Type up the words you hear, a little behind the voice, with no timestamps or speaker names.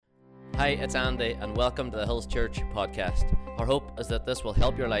Hi, it's Andy, and welcome to the Hills Church podcast. Our hope is that this will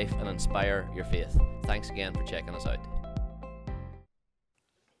help your life and inspire your faith. Thanks again for checking us out.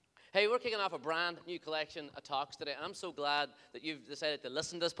 Hey, we're kicking off a brand new collection of talks today, and I'm so glad that you've decided to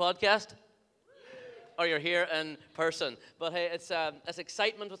listen to this podcast, or you're here in person. But hey, it's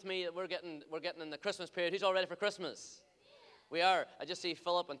excitement with me that we're getting in the Christmas period. Who's all ready for Christmas? We are. I just see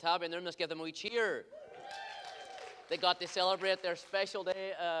Philip and Tabby in the room. Let's give them a wee cheer. They got to celebrate their special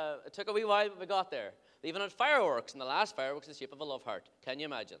day. It took a wee while, but we got there. They even had fireworks, and the last fireworks in the shape of a love heart. Can you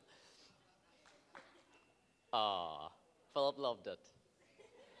imagine? Philip loved it.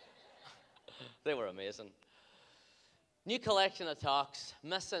 They were amazing. New collection of talks,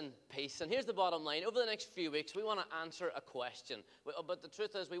 missing peace. And here's the bottom line. Over the next few weeks, we want to answer a question. But the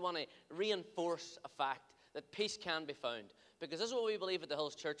truth is, we want to reinforce a fact that peace can be found. Because this is what we believe at the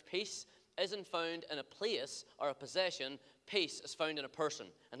Hills Church. Peace isn't found in a place or a possession. Peace is found in a person,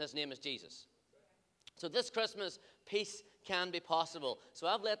 and his name is Jesus. So this Christmas, peace can be possible. So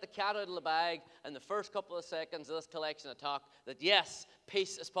I've let the cat out of the bag in the first couple of seconds of this collection of talk that yes,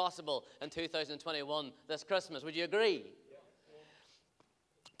 peace is possible in 2021 this Christmas. Would you agree?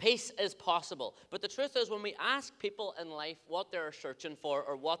 Peace is possible. But the truth is, when we ask people in life what they're searching for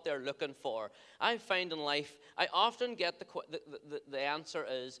or what they're looking for, I find in life, I often get the answer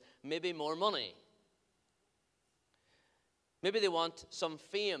is maybe more money. Maybe they want some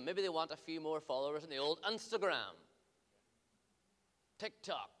fame. Maybe they want a few more followers on the old Instagram,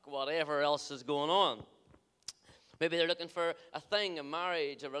 TikTok, whatever else is going on. Maybe they're looking for a thing, a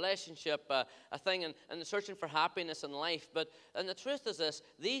marriage, a relationship, a thing, and they're searching for happiness in life. And the truth is this,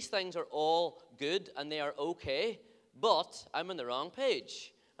 these things are all good and they are okay, but I'm on the wrong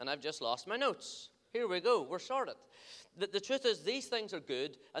page and I've just lost my notes. Here we go, we're sorted. The truth is these things are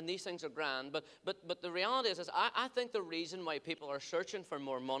good and these things are grand, but the reality is I think the reason why people are searching for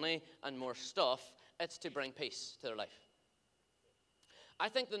more money and more stuff, it's to bring peace to their life. I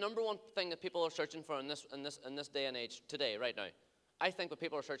think the number one thing that people are searching for in this day and age today, right now, I think what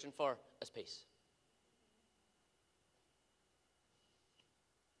people are searching for is peace.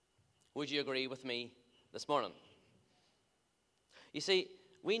 Would you agree with me this morning? You see,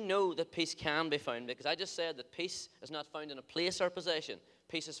 we know that peace can be found because I just said that peace is not found in a place or possession.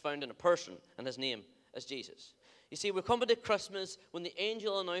 Peace is found in a person, and his name is Jesus. You see, we're coming to Christmas when the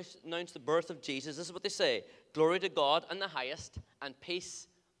angel announced the birth of Jesus. This is what they say: glory to God in the highest and peace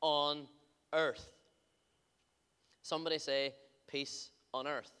on earth. Somebody say, peace on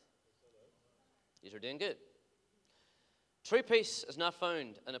earth. These are doing good. True peace is not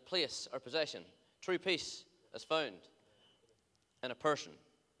found in a place or possession. True peace is found in a person,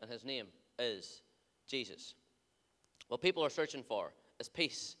 and his name is Jesus. What people are searching for is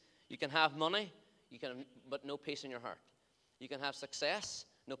peace. You can have money, but no peace in your heart. You can have success,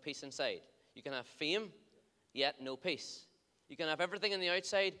 no peace inside. You can have fame, yet no peace. You can have everything on the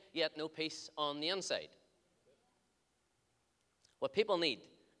outside, yet no peace on the inside. What people need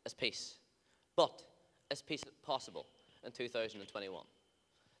is peace. But is peace possible in 2021?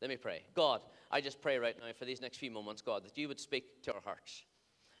 Let me pray. God, I just pray right now for these next few moments, God, that you would speak to our hearts.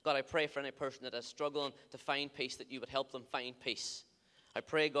 God, I pray for any person that is struggling to find peace, that you would help them find peace. I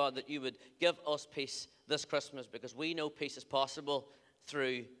pray, God, that you would give us peace this Christmas because we know peace is possible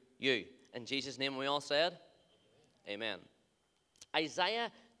through you. In Jesus' name, we all said, amen. Isaiah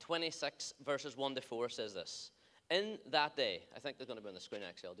 26, verses 1 to 4 says this. In that day, I think they're going to be on the screen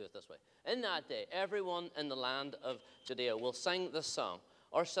actually, I'll do it this way. In that day, everyone in the land of Judea will sing this song.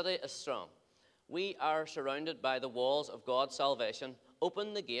 Our city is strong. We are surrounded by the walls of God's salvation.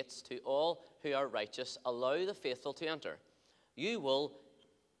 Open the gates to all who are righteous. Allow the faithful to enter. You will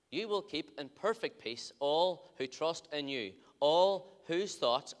keep in perfect peace all who trust in you, all whose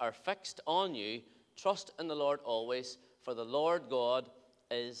thoughts are fixed on you. Trust in the Lord always, for the Lord God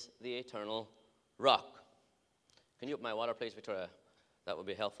is the eternal rock. Can you open my water, please, Victoria? That would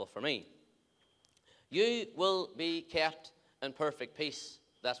be helpful for me. You will be kept in perfect peace.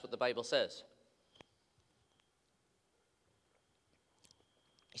 That's what the Bible says.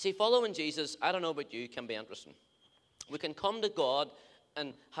 You see, following Jesus, I don't know about you, can be interesting. We can come to God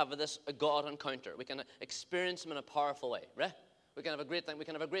and have a God encounter. We can experience him in a powerful way, right? We can have a great thing. We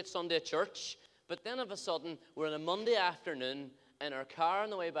can have a great Sunday at church, but then all of a sudden, we're on a Monday afternoon in our car on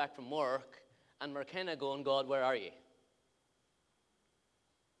the way back from work, and we're kind of going, God, where are you?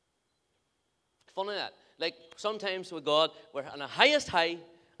 Funny that. Like, sometimes with God, we're on the highest high,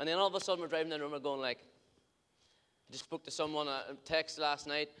 and then all of a sudden, we're driving down the road, and we're going like, I just spoke to someone, a text last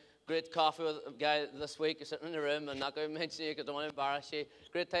night, great coffee with a guy this week. You're sitting in the room. I'm not going to mention you because I don't want to embarrass you.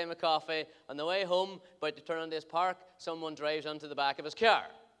 Great time of coffee. On the way home, about to turn into his park, someone drives onto the back of his car.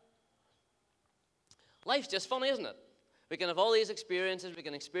 Life's just funny, isn't it? We can have all these experiences. We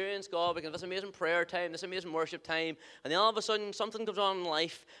can experience God. We can have this amazing prayer time, this amazing worship time. And then all of a sudden, something comes on in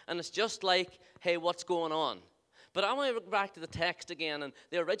life, and it's just like, hey, what's going on? But I want to look back to the text again. And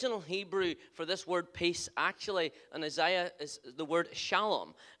the original Hebrew for this word peace actually in Isaiah is the word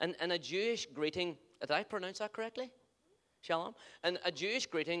shalom. And a Jewish greeting, did I pronounce that correctly? Shalom? And a Jewish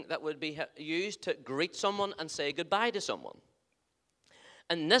greeting that would be used to greet someone and say goodbye to someone.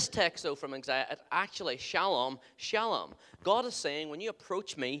 In this text, though, from Isaiah, it's actually shalom, shalom. God is saying, when you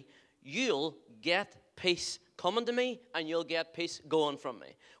approach me, you'll get peace coming to me, and you'll get peace going from me.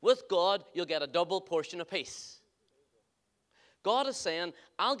 With God, you'll get a double portion of peace. God is saying,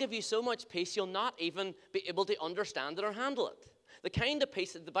 I'll give you so much peace, you'll not even be able to understand it or handle it. The kind of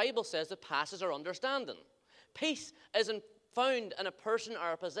peace that the Bible says that passes our understanding. Peace isn't found in a person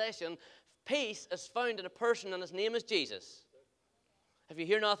or a possession. Peace is found in a person, and his name is Jesus. If you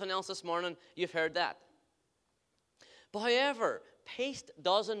hear nothing else this morning, you've heard that. But however, peace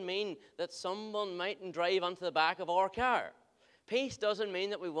doesn't mean that someone mightn't drive onto the back of our car. Peace doesn't mean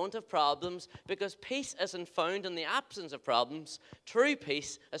that we won't have problems, because peace isn't found in the absence of problems. True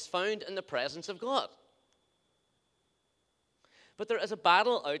peace is found in the presence of God. But there is a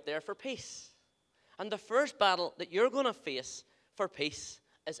battle out there for peace. And the first battle that you're going to face for peace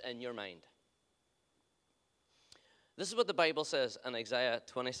is in your mind. This is what the Bible says in Isaiah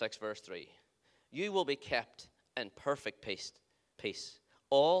 26, verse 3. You will be kept in perfect peace,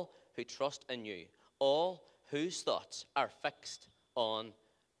 all who trust in you, all whose thoughts are fixed on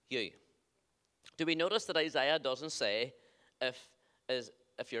you. Do we notice that Isaiah doesn't say if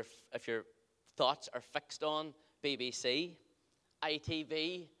your thoughts are fixed on BBC,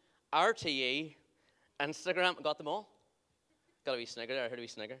 ITV, RTE, Instagram? Got them all? Got a wee snigger there. I heard a wee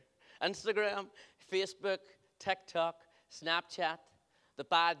snigger. Instagram, Facebook, TikTok, Snapchat, the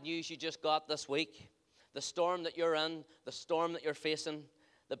bad news you just got this week, the storm that you're in, the storm that you're facing,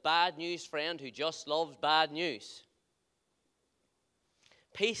 the bad news friend who just loves bad news.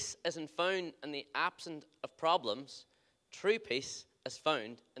 Peace isn't found in the absence of problems. True peace is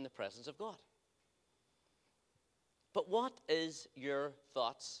found in the presence of God. But what is your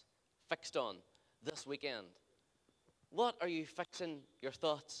thoughts fixed on this weekend? What are you fixing your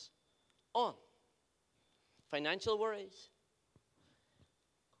thoughts on? Financial worries?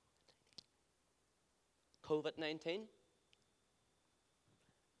 COVID-19?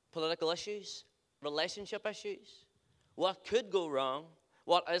 Political issues? Relationship issues? What could go wrong?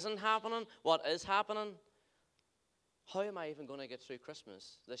 What isn't happening? What is happening? How am I even going to get through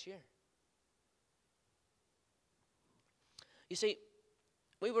Christmas this year? You see,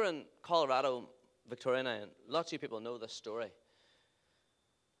 we were in Colorado, Victoria and I, and lots of you people know this story.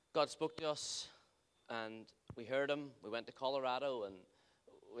 God spoke to us, and we heard him. We went to Colorado, and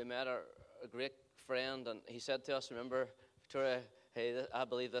we met a great friend, and he said to us, remember, Victoria, hey, I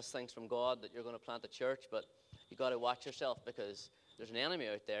believe this thing's from God, that you're going to plant a church, but you got to watch yourself, because there's an enemy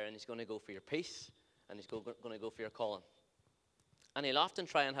out there, and he's going to go for your peace, and he's going to go for your calling. And he'll often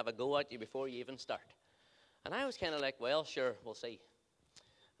try and have a go at you before you even start. And I was kind of like, well, sure, we'll see.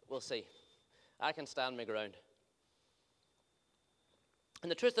 We'll see. I can stand my ground.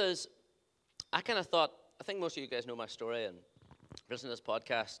 And the truth is, I kind of thought, I think most of you guys know my story, and listen to this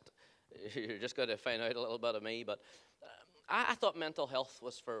podcast, you're just going to find out a little bit of me, but I thought mental health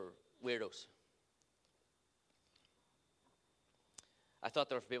was for weirdos. I thought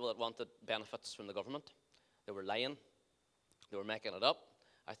there were people that wanted benefits from the government. They were lying. They were making it up.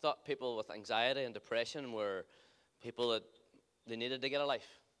 I thought people with anxiety and depression were people that they needed to get a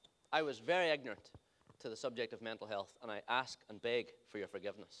life. I was very ignorant to the subject of mental health, and I ask and beg for your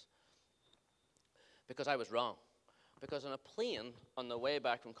forgiveness. Because I was wrong. Because on a plane on the way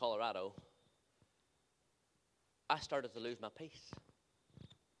back from Colorado, I started to lose my peace.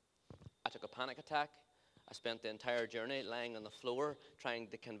 I took a panic attack. I spent the entire journey lying on the floor trying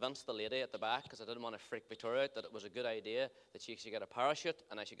to convince the lady at the back, because I didn't want to freak Victoria out, that it was a good idea that she should get a parachute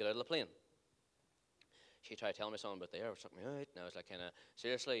and I should get out of the plane. She tried telling me something about the air, which took me out, and I was like,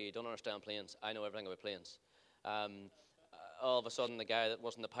 seriously, you don't understand planes. I know everything about planes. All of a sudden, the guy that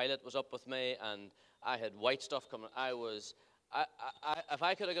wasn't the pilot was up with me, and I had white stuff coming. If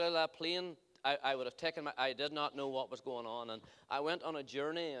I could have got out of that plane, I would have taken I did not know what was going on. And I went on a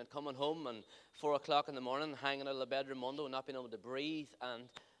journey and coming home, and 4 o'clock in the morning, hanging out of the bedroom window and not being able to breathe. And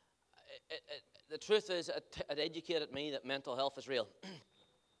the truth is, it educated me that mental health is real.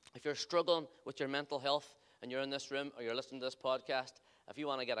 If you're struggling with your mental health and you're in this room or you're listening to this podcast, if you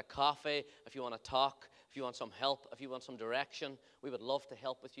want to get a coffee, if you want to talk, if you want some help, if you want some direction, we would love to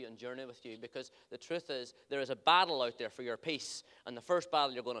help with you and journey with you, because the truth is there is a battle out there for your peace, and the first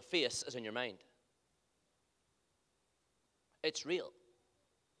battle you're going to face is in your mind. It's real.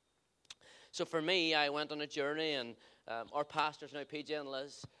 So for me, I went on a journey, and our pastors now, PJ and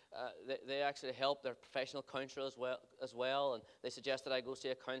Liz, they actually help. They're professional counselor as well, and they suggested I go see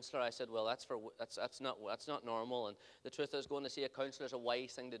a counselor. I said, well, that's not normal. And the truth is, going to see a counselor is a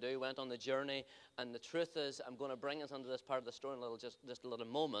wise thing to do. Went on the journey, and the truth is, I'm going to bring us into this part of the story in just a little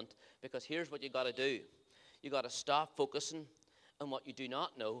moment, because here's what you got to do. You got to stop focusing on what you do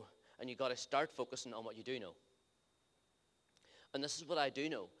not know, and you got to start focusing on what you do know. And this is what I do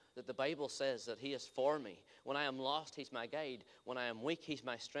know, that the Bible says that he is for me. When I am lost, he's my guide. When I am weak, he's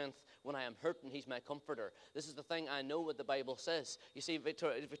my strength. When I am hurting, he's my comforter. This is the thing I know what the Bible says. You see,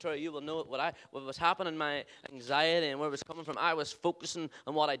 Victoria, you will know what was happening in my anxiety and where it was coming from. I was focusing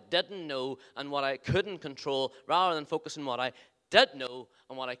on what I didn't know and what I couldn't control, rather than focusing on what I did know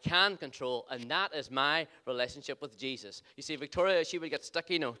and what I can control, and that is my relationship with Jesus. You see, Victoria, she would get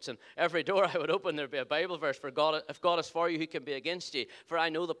sticky notes, and every door I would open, there'd be a Bible verse. For God, if God is for you, who can be against you? For I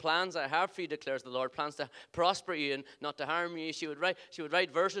know the plans I have for you, declares the Lord, plans to prosper you and not to harm you. She would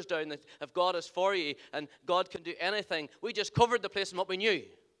write verses down that if God is for you and God can do anything. We just covered the place in what we knew.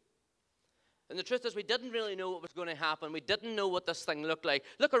 And the truth is, we didn't really know what was going to happen. We didn't know what this thing looked like.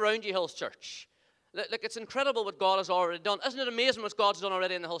 Look around you, Hills Church. Look, it's incredible what God has already done. Isn't it amazing what God's done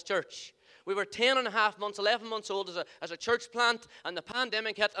already in the Hills Church? We were 10 and a half months, 11 months old as a church plant, and the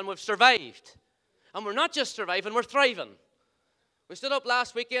pandemic hit, and we've survived. And we're not just surviving, we're thriving. We stood up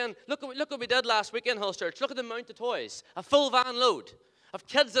last weekend. Look what we did last weekend, Hills Church. Look at the amount of toys. A full van load of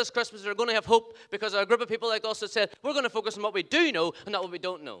kids this Christmas that are going to have hope, because a group of people like us that said, we're going to focus on what we do know and not what we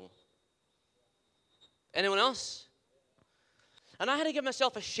don't know. Anyone else? And I had to give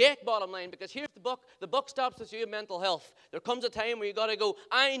myself a shake, bottom line, because here's the book. The book stops with you in mental health. There comes a time where you got to go,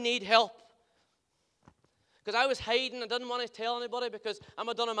 I need help. Because I was hiding. I didn't want to tell anybody because I'm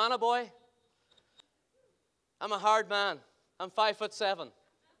a Dunnamana boy. I'm a hard man. I'm 5'7".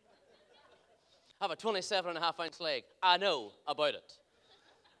 I have a 27.5-ounce leg. I know about it.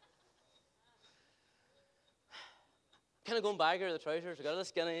 Kind of going baggier, the trousers. I got the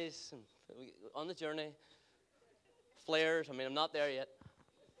skinnies. And on the journey. Flares. I mean, I'm not there yet.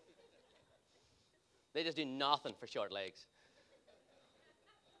 They just do nothing for short legs.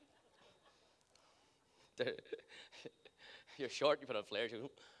 You're short, you put on flares.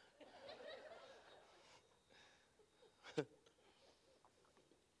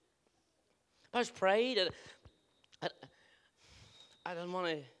 I was prayed. I didn't want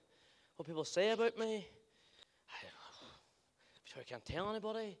to what people say about me. I can't tell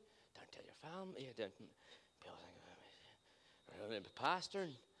anybody. Don't tell your family. Don't. People think you're a pastor.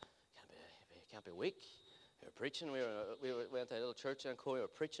 Can't be weak. We were preaching. We went to a little church in Corey. We were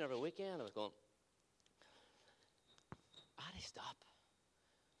preaching every weekend. I was going. I had to stop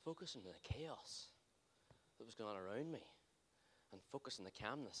focusing on the chaos that was going on around me and focus on the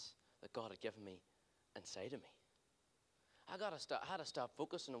calmness that God had given me inside of me. I had to stop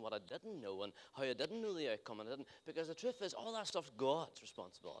focusing on what I didn't know and how I didn't know the outcome, because the truth is, all that stuff's God's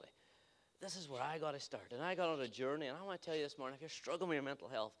responsibility. This is where I got to start, and I got on a journey, and I want to tell you this morning, if you're struggling with your mental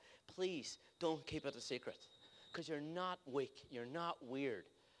health, please don't keep it a secret, because you're not weak, you're not weird.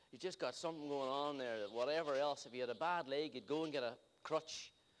 You just got something going on there that whatever else, if you had a bad leg, you'd go and get a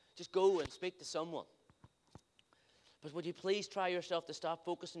crutch. Just go and speak to someone. But would you please try yourself to stop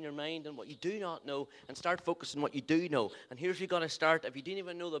focusing your mind on what you do not know and start focusing on what you do know. And here's where you're going to start. If you didn't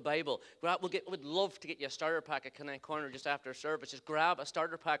even know the Bible, we'd love to get you a starter pack at Connect Corner just after service. Just grab a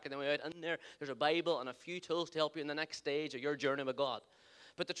starter pack, and then we're out in there's a Bible and a few tools to help you in the next stage of your journey with God.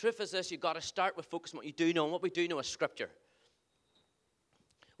 But the truth is this, you've got to start with focusing on what you do know. And what we do know is Scripture.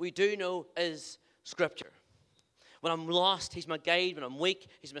 We do know is Scripture. When I'm lost, He's my guide. When I'm weak,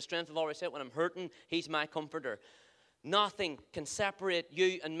 He's my strength, I've already said. When I'm hurting, He's my comforter. Nothing can separate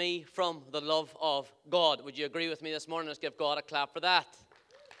you and me from the love of God. Would you agree with me this morning? Let's give God a clap for that.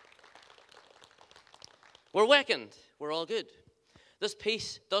 We're awakened. We're all good. This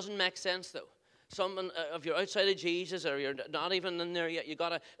peace doesn't make sense, though. If you're outside of Jesus or you're not even in there yet,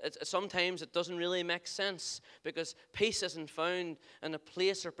 sometimes it doesn't really make sense, because peace isn't found in a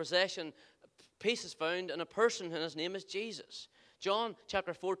place or possession. Peace is found in a person, and His name is Jesus. John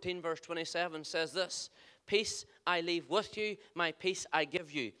chapter 14, verse 27 says this, "Peace I leave with you, my peace I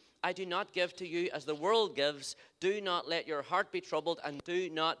give you. I do not give to you as the world gives. Do not let your heart be troubled, and do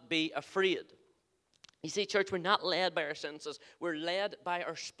not be afraid." You see, church, we're not led by our senses. We're led by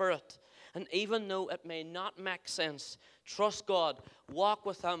our spirit. And even though it may not make sense, trust God. Walk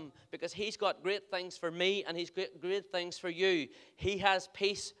with Him, because He's got great things for me, and He's got great things for you. He has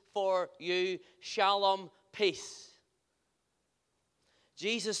peace for you. Shalom, peace.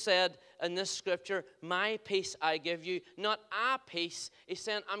 Jesus said in this scripture, my peace I give you, not a peace. He's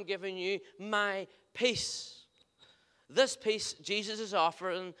saying, I'm giving you my peace. This peace Jesus is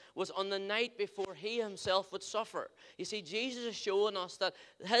offering was on the night before he himself would suffer. You see, Jesus is showing us that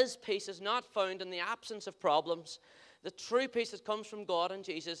his peace is not found in the absence of problems. The true peace that comes from God and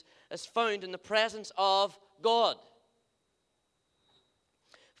Jesus is found in the presence of God.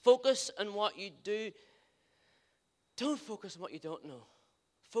 Focus on what you do. Don't focus on what you don't know.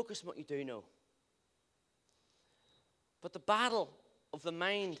 Focus on what you do know. But the battle of the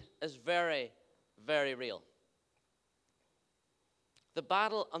mind is very, very real. The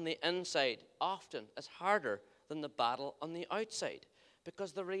battle on the inside often is harder than the battle on the outside.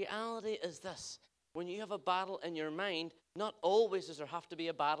 Because the reality is this. When you have a battle in your mind, not always does there have to be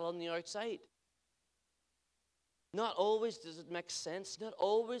a battle on the outside. Not always does it make sense. Not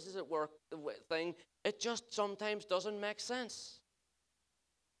always does it work the thing. It just sometimes doesn't make sense.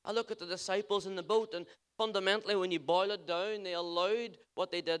 I look at the disciples in the boat, and fundamentally, when you boil it down, they allowed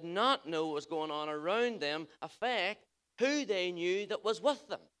what they did not know was going on around them affect who they knew that was with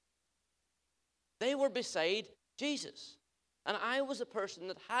them. They were beside Jesus. And I was a person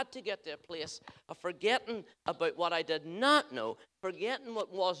that had to get to a place of forgetting about what I did not know, forgetting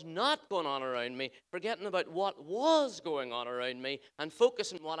what was not going on around me, forgetting about what was going on around me, and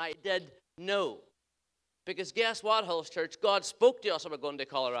focusing on what I did know. Because guess what, Hills Church? God spoke to us about going to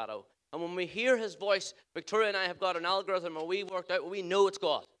Colorado. And when we hear his voice, Victoria and I have got an algorithm where we worked out, we know it's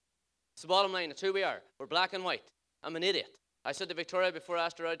God. It's the bottom line. It's who we are. We're black and white. I'm an idiot. I said to Victoria before I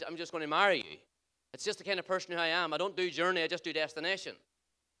asked her out, I'm just going to marry you. It's just the kind of person who I am. I don't do journey, I just do destination.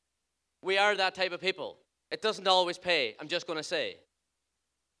 We are that type of people. It doesn't always pay, I'm just going to say.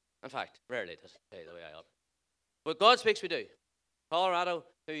 In fact, rarely does it pay the way I ought. But God speaks, we do. Colorado,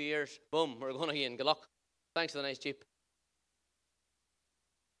 2 years, boom, we're going again. Good luck. Thanks for the nice Jeep.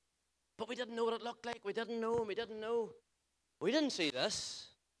 But we didn't know what it looked like. We didn't know, and we didn't know. We didn't see this.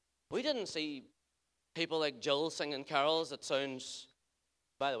 We didn't see people like Jill singing carols that sounds...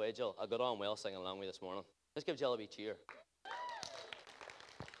 By the way, Jill, I got on well singing along with you this morning. Let's give Jill a wee cheer.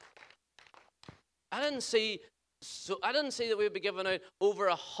 I didn't see that we'd be giving out over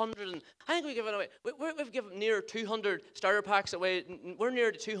 100. I think we've given away. We've given near 200 starter packs away. We're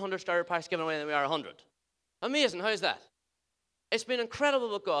near to 200 starter packs given away than we are 100. Amazing. How's that? It's been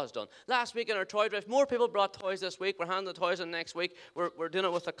incredible what God's done. Last week in our toy drive, more people brought toys this week. We're handing the toys in next week. We're doing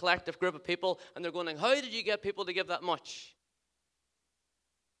it with a collective group of people, and they're going, how did you get people to give that much?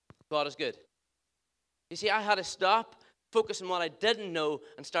 God is good. You see, I had to stop, focus on what I didn't know,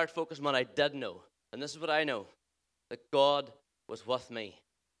 and start focusing on what I did know. And this is what I know, that God was with me.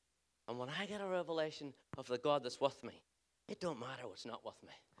 And when I get a revelation of the God that's with me, it don't matter what's not with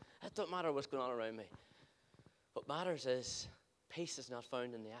me. It don't matter what's going on around me. What matters is peace is not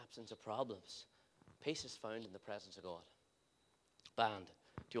found in the absence of problems. Peace is found in the presence of God. Band,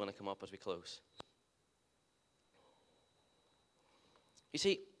 do you want to come up as we close? You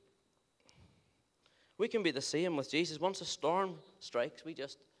see, we can be the same with Jesus. Once a storm strikes, we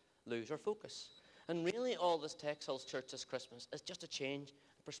just lose our focus. And really all this takes, Hills Church, this Christmas is just a change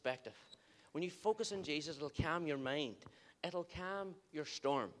in perspective. When you focus on Jesus, it'll calm your mind. It'll calm your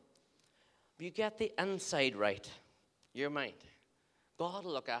storm. You get the inside right, your mind. God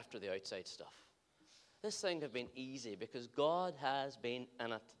will look after the outside stuff. This thing could have been easy because God has been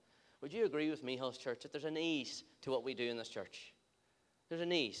in it. Would you agree with me, Hills Church, that there's an ease to what we do in this church? There's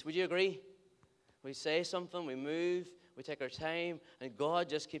an ease. Would you agree? We say something, we move, we take our time, and God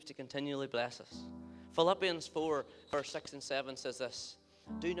just keeps to continually bless us. Philippians 4, verse 6 and 7 says this,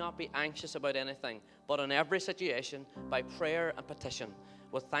 do not be anxious about anything, but in every situation, by prayer and petition,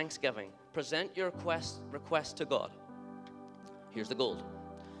 with thanksgiving, present your request to God. Here's the gold.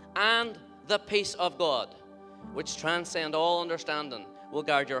 And the peace of God, which transcends all understanding, will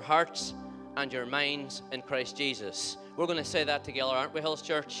guard your hearts and your minds in Christ Jesus. We're going to say that together, aren't we, Hills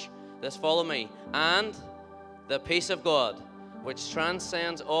Church? Let's follow me. And the peace of God, which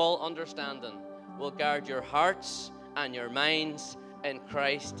transcends all understanding, will guard your hearts and your minds in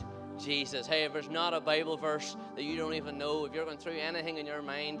Christ Jesus. Hey, if there's not a Bible verse that you don't even know, if you're going through anything in your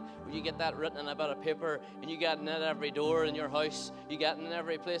mind, when you get that written on a bit of paper, and you get it at every door in your house, you get it in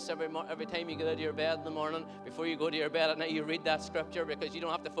every place, every time you get out of your bed in the morning, before you go to your bed at night, you read that scripture, because you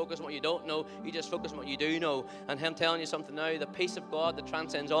don't have to focus on what you don't know, you just focus on what you do know. And him telling you something now, the peace of God that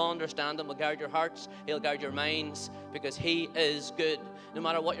transcends all understanding will guard your hearts, he'll guard your minds, because he is good. No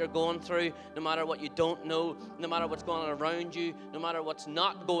matter what you're going through, no matter what you don't know, no matter what's going on around you, no matter what's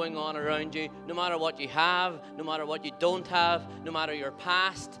not going on around you, no matter what you have, no matter what you don't have, no matter your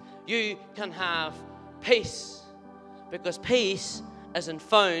past, you can have peace, because peace isn't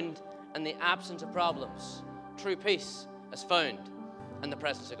found in the absence of problems. True peace is found in the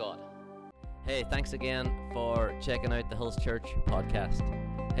presence of God. Hey, thanks again for checking out the Hills Church podcast.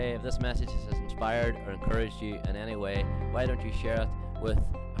 Hey, if this message has inspired or encouraged you in any way, why don't you share it with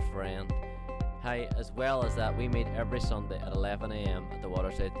a friend? Hi, as well as that, we meet every Sunday at 11 a.m. at the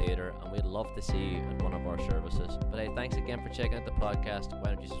Waterside Theatre, and we'd love to see you at one of our services. But hey, thanks again for checking out the podcast.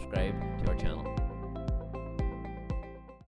 Why don't you subscribe to our channel?